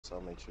So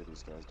I'll make sure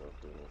these guys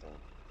don't do anything.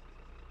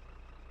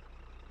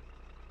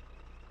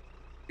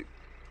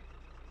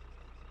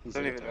 He's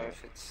Don't in the even know tower.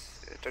 if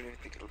it's. I don't even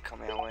think it'll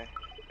come our way.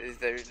 Is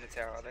there in the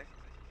tower, are they?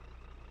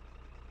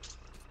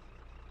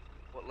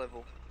 What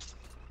level?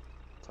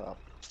 Top.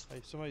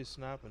 Hey, somebody's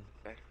sniping.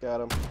 Okay.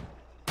 Got him.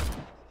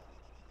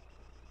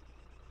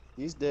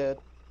 He's dead.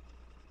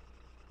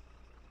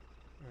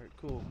 Alright,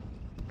 cool.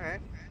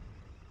 Alright.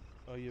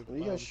 Oh, you. What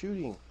are you guys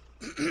shooting?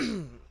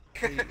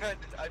 Hey,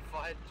 I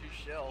fired 2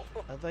 shell.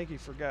 I think he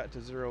forgot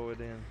to zero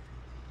it in.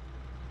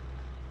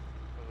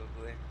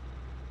 Probably.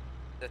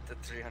 That's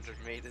at 300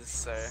 meters,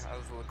 so I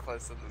was a little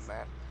closer than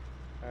that.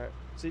 Alright,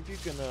 see if you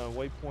can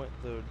waypoint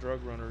the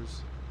drug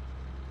runners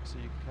so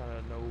you can kind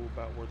of know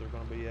about where they're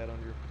going to be at on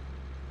your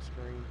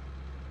screen.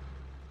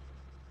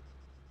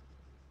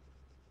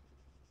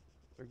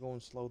 They're going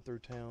slow through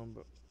town,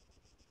 but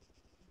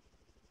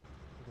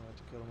we're going to have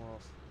to kill them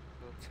off.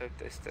 Let's hope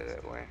they stay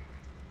that way.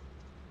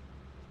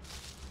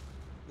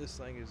 This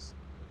thing is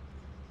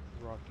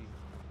rocky.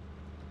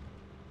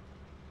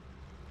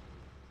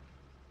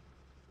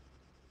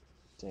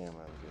 Damn,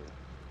 I'm good.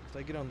 If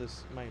they get on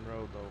this main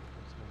road, though,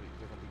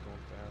 they're going to be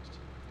going fast.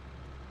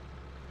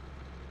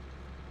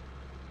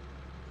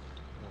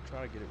 I'm going to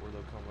try to get it where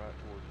they'll come right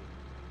towards you.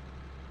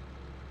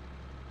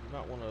 You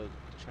might want to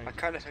change I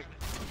kind of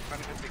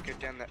hope they go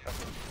down that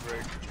other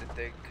road that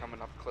they're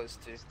coming up close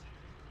to.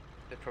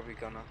 They're probably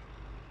gonna.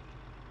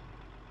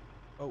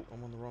 Oh,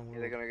 I'm on the wrong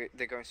road. Yeah,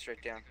 they're going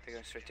straight down. They're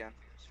going straight down.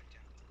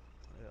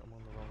 Yeah, I'm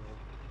on the wrong road.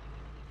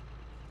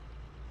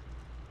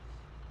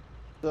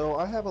 So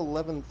I have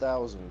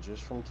 11,000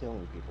 just from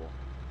killing people.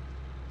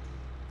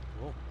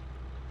 Cool.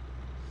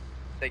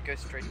 They go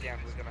straight down.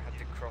 We're gonna have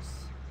to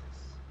cross.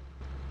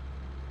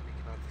 We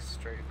can either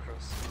straight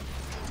across.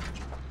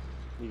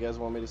 You guys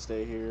want me to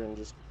stay here and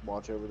just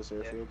watch over this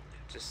airfield?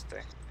 Just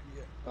stay.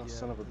 Yeah. Oh,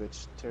 son of a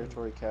bitch.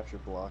 Territory capture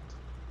blocked.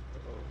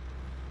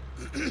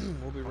 Uh-oh.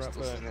 We'll be right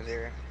Hostiles back. in that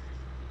area.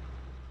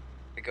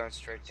 They're going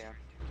straight down.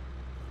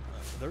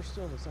 They're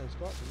still in the same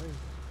spot to me.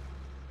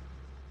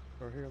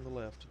 Or here on the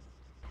left.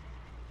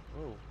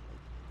 Whoa. I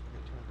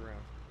got turned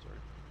around. Sorry.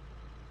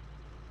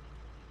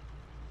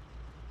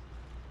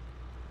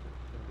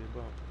 Gonna be a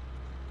bump.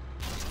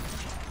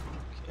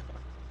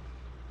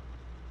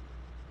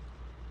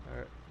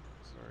 Alright.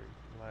 Sorry.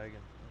 Lagging.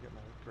 I got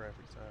my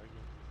graphics out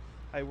again.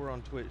 Hey, we're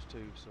on Twitch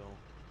too, so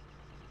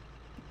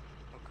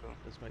Oh, cool.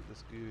 let's make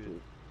this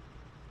good.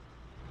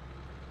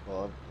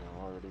 Well,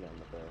 I'm already on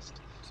the best.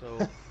 So,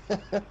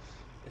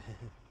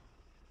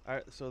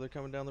 alright, so they're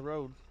coming down the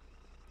road.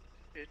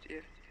 Good,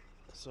 yeah.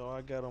 So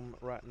I got them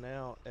right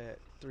now at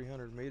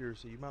 300 meters.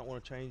 So you might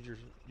want to change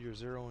your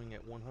zeroing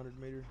at 100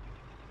 meter.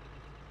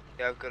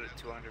 Yeah, I've got it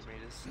 200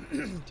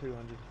 meters.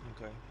 200.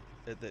 Okay.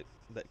 At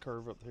that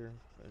curve up there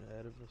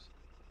ahead of us.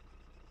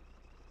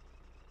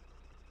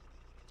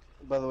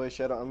 By the way,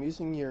 Shadow, I'm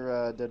using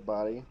your dead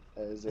body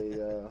as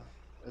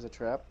a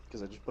trap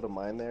because I just put a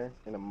mine there,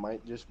 and it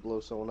might just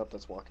blow someone up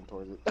that's walking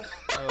towards it.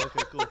 Oh,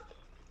 okay, cool.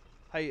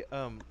 Hey,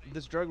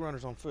 this drug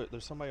runner's on foot.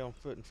 There's somebody on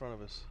foot in front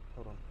of us.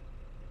 Hold on.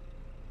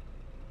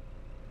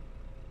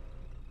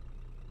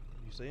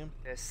 You see him?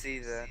 Yeah, see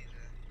that.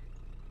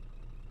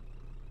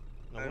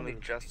 No I only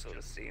wonder. just sort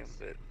of see him,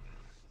 but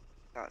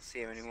can't see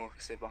him anymore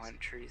because they're behind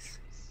trees.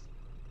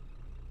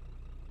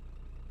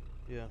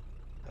 Yeah.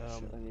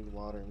 Shit, I need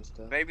water and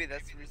stuff. Maybe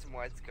that's the reason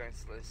why it's going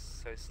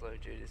so slow,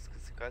 dude, is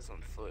because the guy's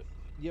on foot.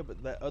 Yeah,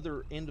 but that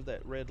other end of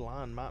that red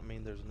line might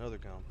mean there's another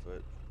guy on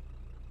foot.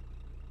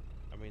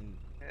 I mean,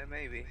 Yeah,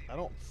 maybe. I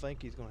don't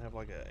think he's gonna have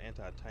like an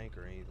anti-tank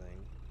or anything.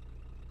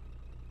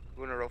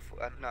 Wouldn't roll for.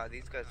 No,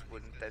 these guys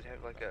wouldn't. They'd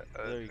have like a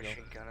There you go.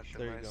 machine gun at the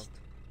There you go. most.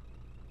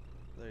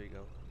 There you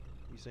go.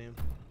 You see him?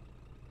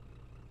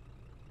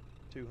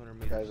 200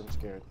 Guys, meters. I'm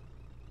scared.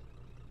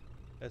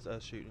 That's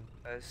us shooting.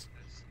 As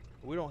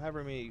We don't have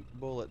very many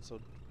bullets, so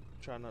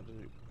try not to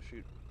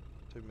shoot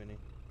too many.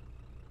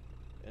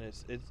 And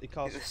it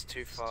costs it's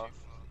too far.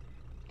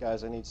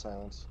 Guys, I need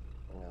silence.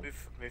 Hang on.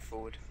 Move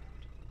forward.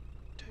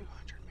 200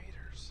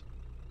 meters.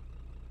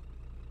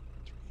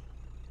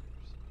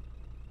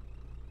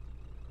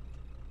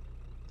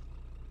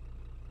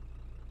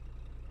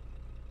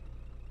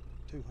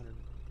 200.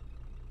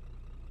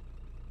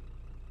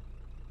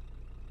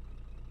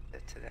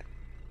 To that.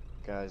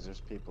 Guys,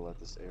 there's people at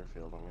this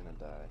airfield. I'm gonna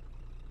die.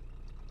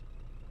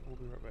 We'll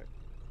be right back.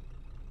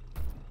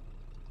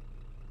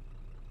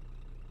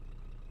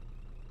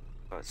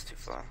 Oh, it's too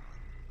far.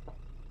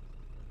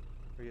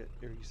 Are you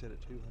set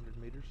at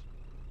 200 meters?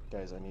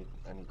 Guys, I need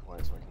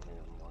quiet so I can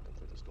hear them walking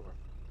through this door.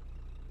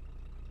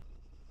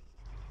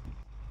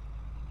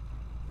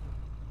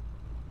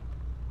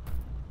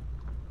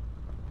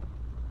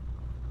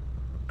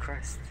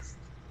 Christ.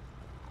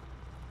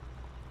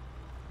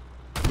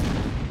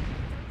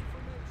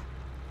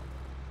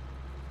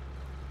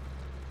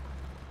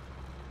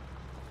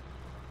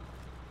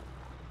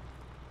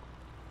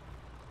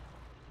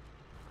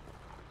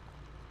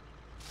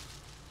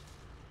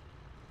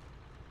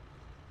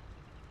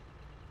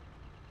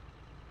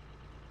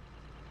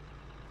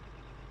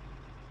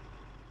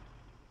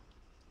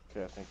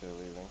 Okay, I think they're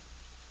leaving.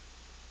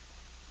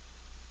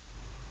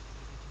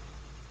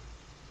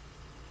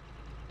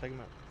 Take him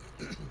out.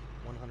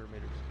 100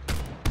 meters.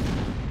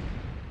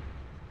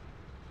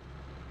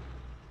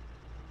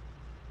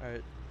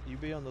 Alright, you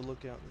be on the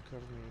lookout and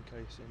cover me in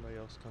case anybody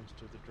else comes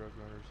to the drug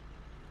runners.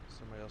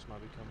 Somebody else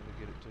might be coming to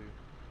get it too.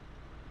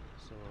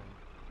 So,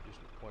 just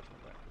watch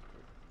my back real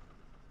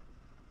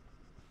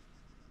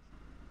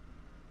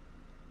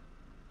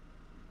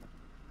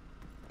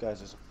quick. Guys,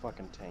 there's a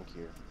fucking tank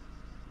here.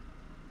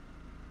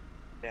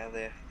 Down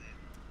there.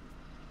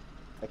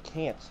 I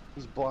can't.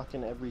 He's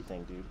blocking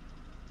everything, dude.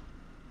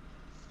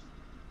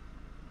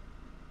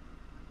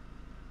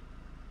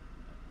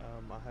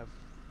 I have...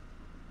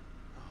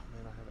 Oh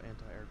man, I have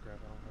anti-aircraft.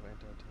 I don't have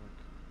anti-tank.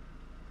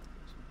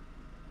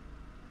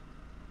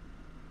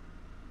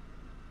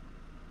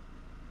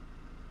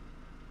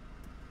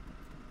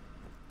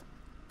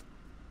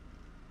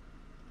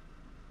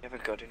 You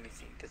haven't got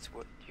anything that's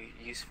what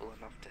useful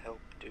enough to help,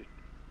 dude.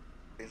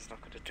 It's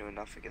not going to do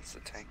enough against the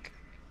tank.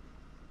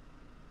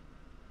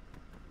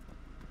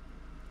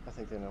 I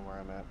think they know where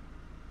I'm at.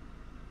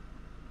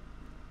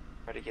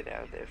 Try to get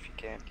out of there if you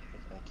can.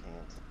 I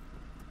can't.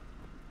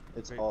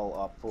 It's Great. all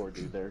op 4,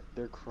 dude.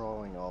 They're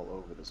crawling all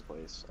over this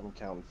place. I'm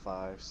counting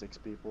 5, 6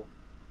 people.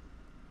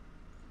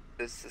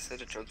 There's a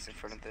set of drugs in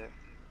front of there.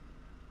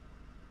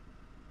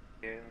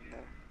 Yeah,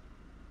 and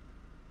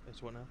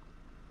It's what now?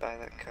 by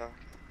that car.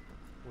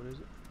 What is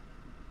it?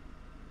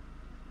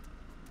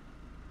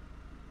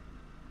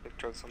 With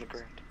drugs on the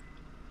ground.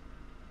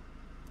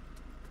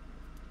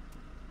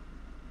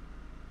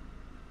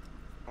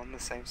 On the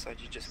same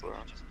side you just were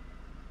on.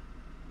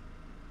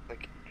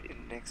 Like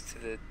next to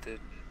the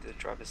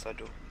driver's side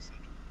door.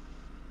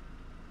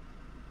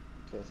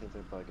 Okay, I think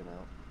they're bugging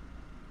out.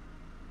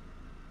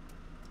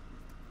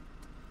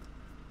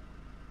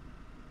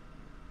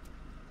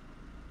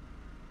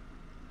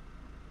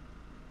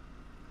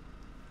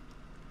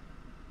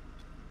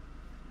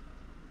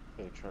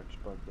 Okay, truck's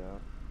bugged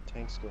out.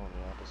 Tank's going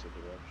the opposite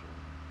direction.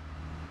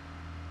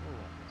 Oh,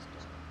 I missed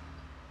it.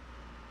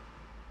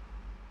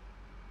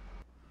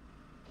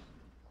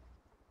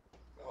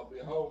 I'll be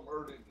home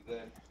early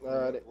today.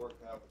 Alrighty. Work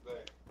out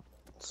today.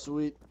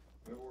 Sweet.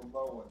 And we're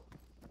mowing.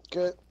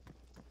 Okay.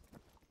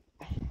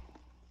 But you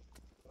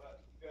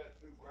got to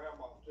do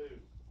grandma too.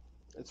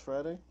 It's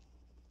Friday?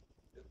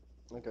 Yep.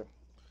 Okay.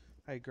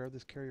 Hey, grab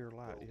this carrier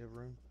light. You have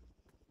room?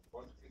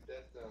 Why don't you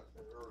get that done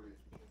early?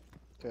 as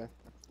you Okay.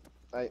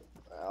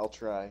 I'll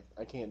try.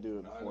 I can't do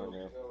it can. I before know,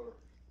 now. tell her.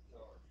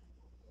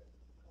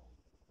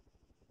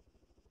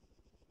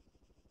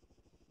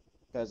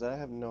 Guys, I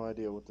have no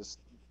idea what this...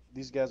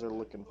 These guys are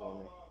looking for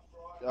me.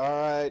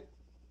 Alright.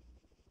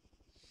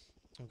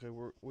 Okay,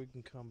 we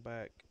can come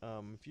back.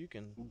 If you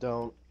can...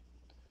 Don't.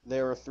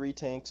 There are 3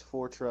 tanks,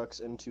 4 trucks,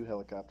 and 2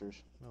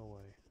 helicopters. No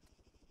way.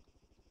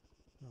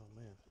 Oh,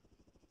 man.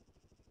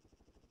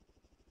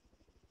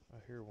 I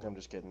hear one. I'm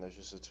just kidding. There's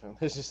just a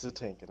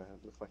tank and a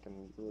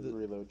fucking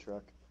reload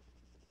truck.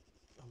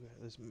 Okay,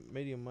 this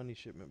medium money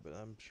shipment, but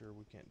I'm sure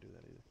we can't do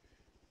that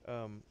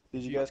either.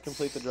 Did you guys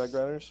complete the drug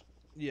runners?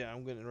 Yeah,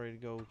 I'm getting ready to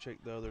go check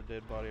the other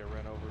dead body I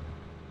ran over.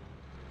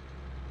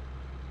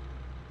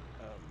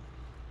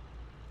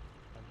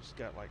 I just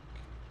got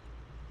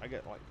I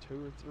got like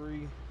 2 or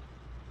 3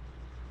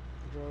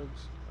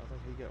 drugs. I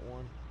think he got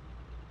 1.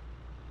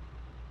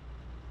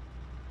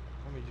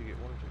 How many did you get?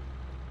 1 or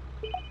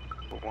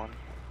 2? For one.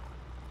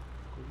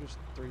 They're just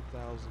 3,000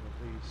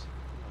 apiece.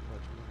 Not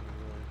much money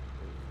really.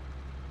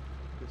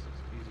 This is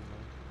easy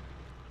money.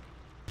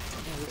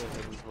 They're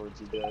heading towards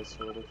you guys,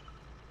 sort of.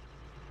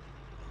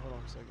 Hold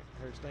on a second.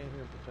 Harry, stay in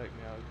here and protect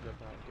me. I'll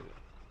jump out and get it.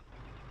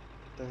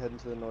 They're heading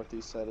to the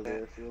northeast side of the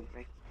airfield.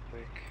 Make it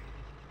quick.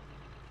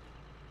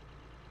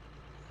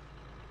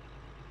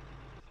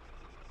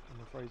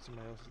 I'm afraid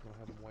somebody else is going to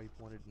have them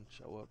waypointed and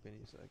show up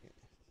any second.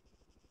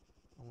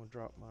 I'm going to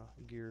drop my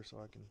gear so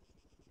I can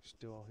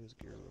steal all his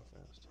gear real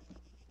fast.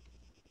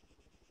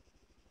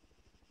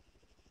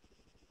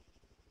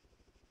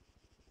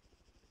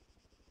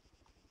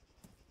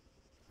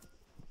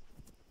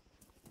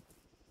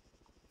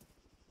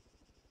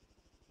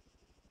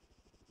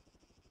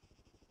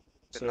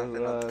 But nothing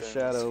So, up there,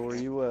 Shadow,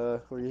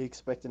 that's were you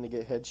expecting to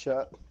get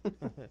headshot?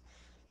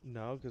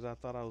 No, because I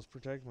thought I was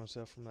protecting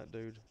myself from that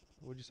dude.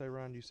 What'd you say,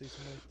 Ryan? You see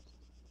somebody?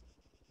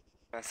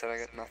 I said I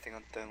got nothing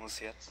on thermals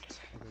yet. Okay,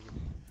 good.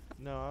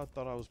 No, I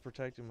thought I was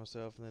protecting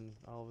myself, and then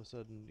all of a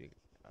sudden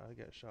I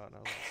got shot, and I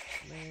was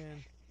like,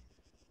 man.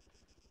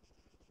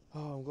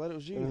 Oh, I'm glad it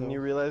was you, And then though. you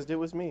realized it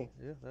was me.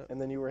 Yeah,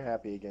 And then you were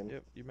happy again.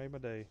 yep, you made my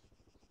day.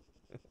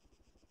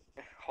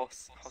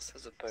 Hoss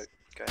has a boat,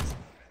 guys.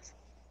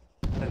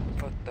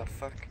 What the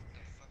fuck?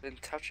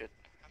 Didn't touch it.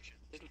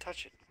 Didn't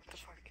touch it. What the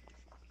fuck?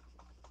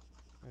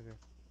 Okay.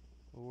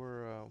 Well,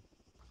 we're,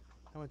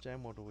 how much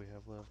ammo do we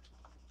have left?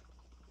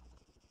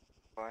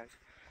 5.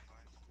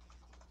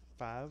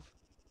 5?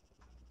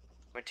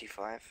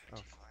 25. Oh.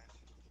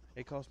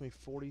 It cost me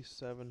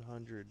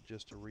 4,700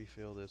 just to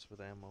refill this with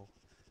ammo.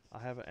 I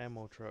have an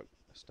ammo truck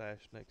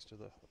stashed next to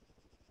the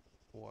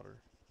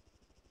water.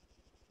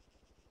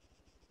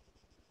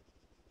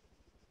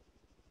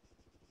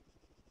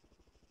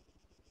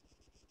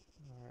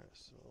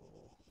 so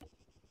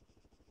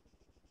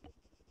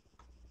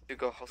You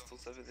got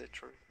hostiles over there,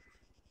 Troy.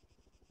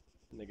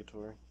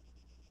 Negatory.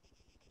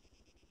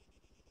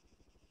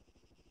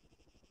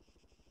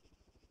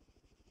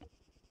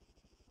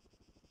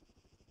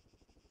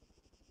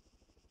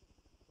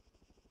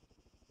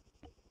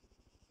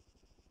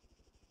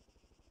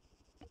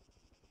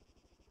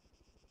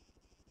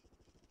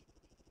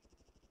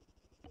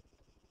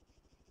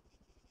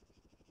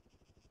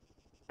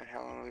 And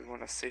how long do we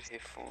want to sit here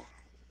for?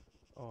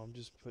 oh, I'm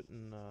just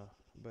putting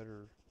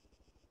better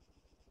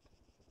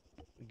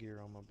gear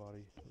on my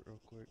body real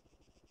quick.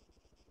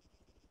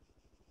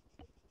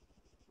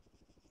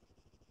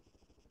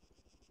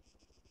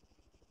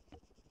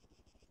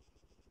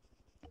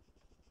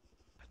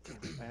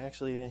 I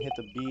actually hit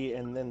the B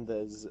and then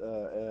the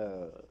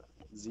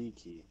Z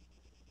key.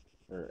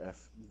 Or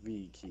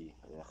FV key.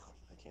 Ugh,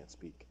 I can't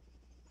speak.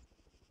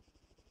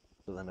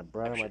 So then I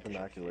brought out my Actually,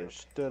 binoculars,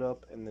 stood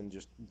up, and then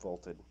just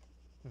vaulted.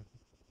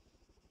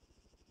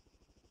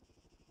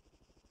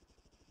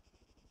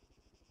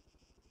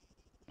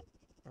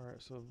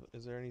 Alright, so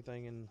is there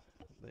anything in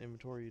the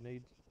inventory you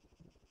need?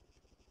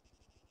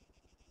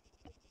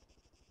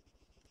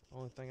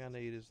 Only thing I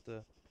need is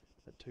the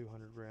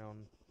 200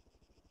 round.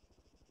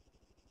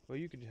 Well,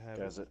 you could have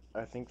it. Guys,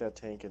 I think that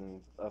tank and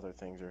other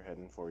things are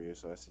heading for you,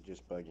 so I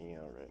suggest bugging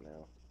out right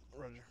now.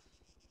 Roger.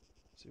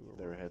 See where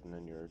They're we're heading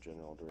in your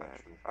general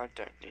direction. I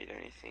don't need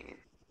anything.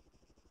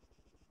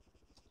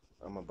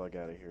 I'm gonna bug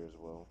out of here as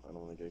well. I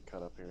don't want to get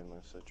caught up here in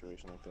a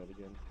situation like that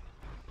again.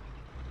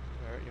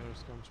 Alright, you want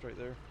us to come straight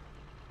there?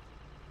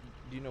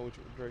 Do you know which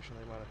direction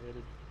they might have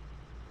headed?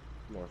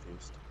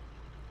 Northeast.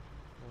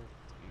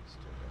 Northeast,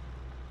 okay.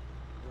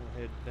 We're gonna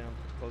head down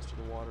close to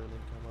the water and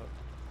then come up.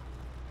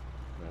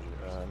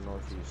 Roger.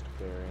 Northeast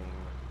bearing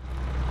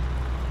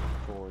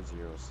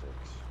 406.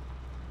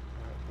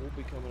 Alright, we'll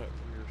be coming up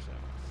from your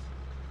south.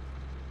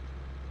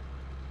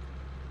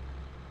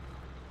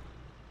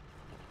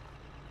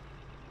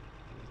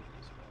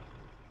 This way.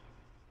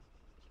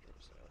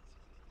 Straight south.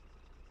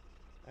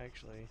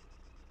 Actually,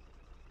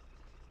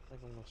 I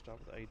think I'm gonna stop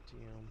at the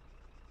ATM.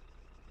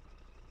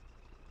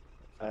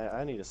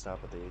 I need to stop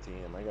at the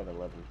ATM. I got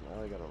 11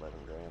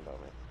 grand on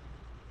me.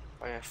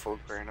 I have 4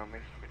 grand on me,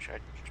 which I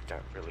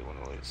don't really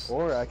want to lose.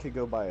 Or I could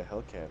go buy a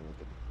Hellcat and we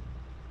could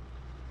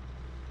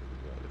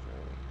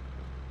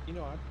You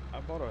know, I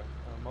bought a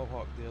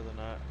Mohawk the other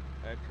night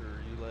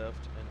after you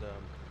left, and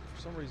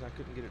for some reason I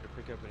couldn't get it to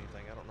pick up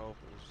anything. I don't know if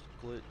it was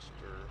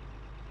glitched or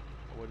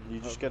I wasn't. You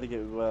just got to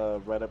get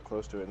right up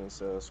close to it, and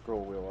it's a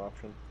scroll wheel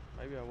option.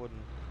 Maybe I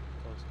wasn't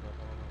close enough.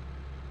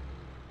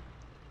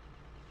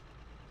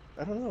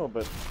 I don't know,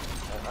 but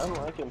I'm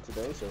liking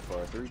today so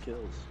far. 3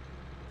 kills.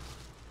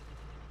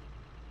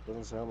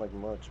 Doesn't sound like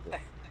much, but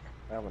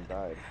I haven't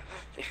died.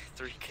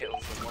 3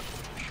 kills and 1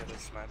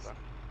 ShadowSniper.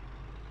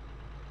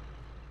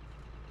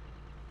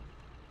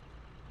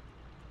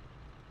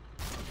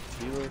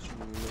 Heroes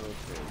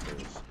military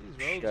base.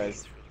 These roads, Guys,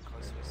 It's really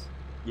close to us.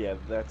 yeah,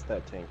 that's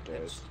that tank,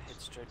 guys. Head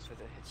straight for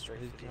the head straight.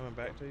 he's for the coming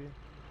back to you.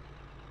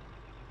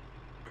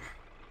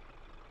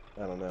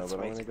 I don't know, Let's but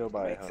I'm make- gonna go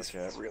buy a make this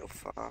Hellcat. real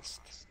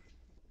fast.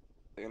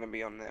 They're gonna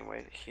be on their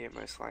way here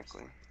most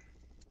likely.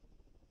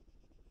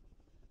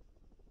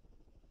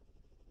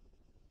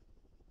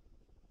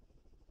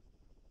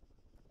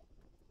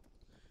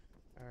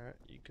 Alright,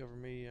 you cover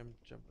me, I'm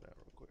jumping out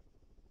real quick.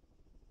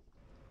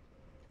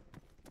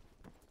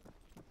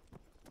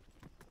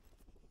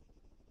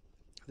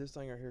 This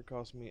thing right here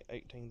cost me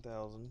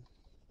 18,000.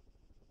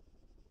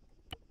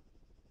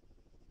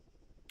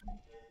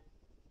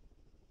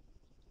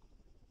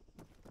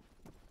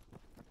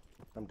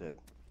 I'm dead.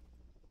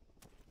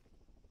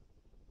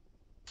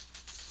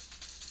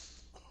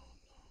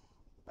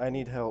 I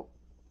need help.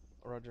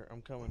 Roger,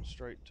 I'm coming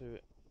straight to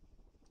it.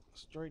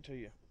 Straight to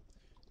you.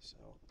 So,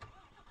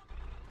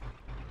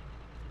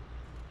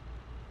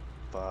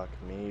 Fuck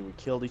me. We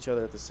killed each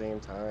other at the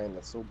same time.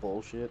 That's so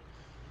bullshit.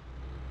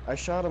 I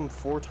shot him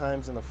 4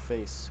 times in the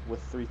face with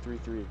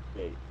 3.338.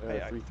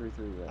 Hey,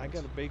 3.33 rounds. I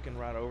got a beacon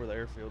right over the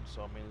airfield,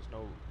 so I mean, there's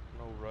no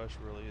rush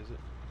really, is it?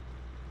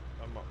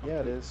 I'm Yeah,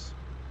 it too- is.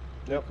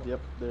 too Yep, close. yep.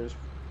 There's.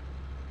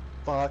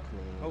 Fuck me.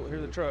 Oh,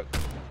 here's the truck.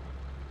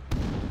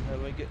 Let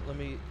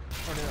me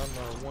turn it on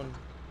the one.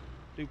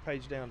 Do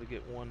page down to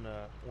get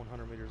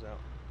 100 meters out.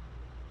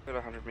 Got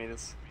 100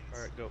 meters.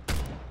 All right, go.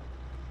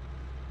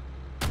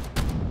 God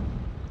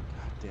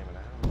damn it!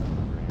 I don't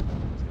know where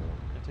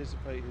I'm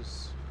Anticipate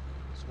his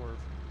swerve.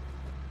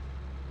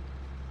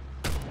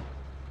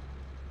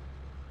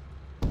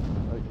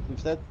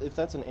 If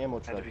that's an ammo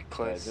Had to truck, be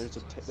close.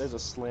 guys, there's a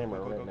slammer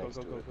Go, right go, go, next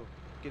go, to go, it. go.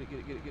 Get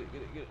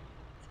it.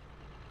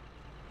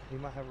 He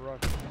might have a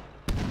rocket.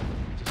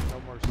 Just no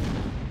mercy.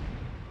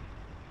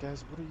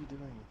 Guys, what are you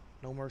doing?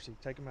 No mercy.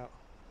 Take him out.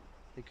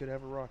 He could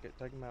have a rocket.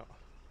 Take him out.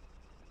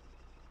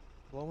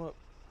 Blow him up.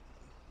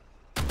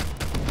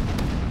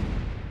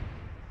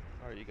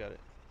 Alright, you got it.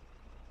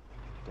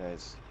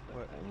 Guys,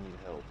 What? I need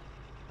help.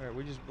 Alright,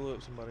 we just blew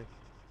up somebody.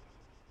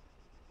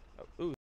 Oh, ooh.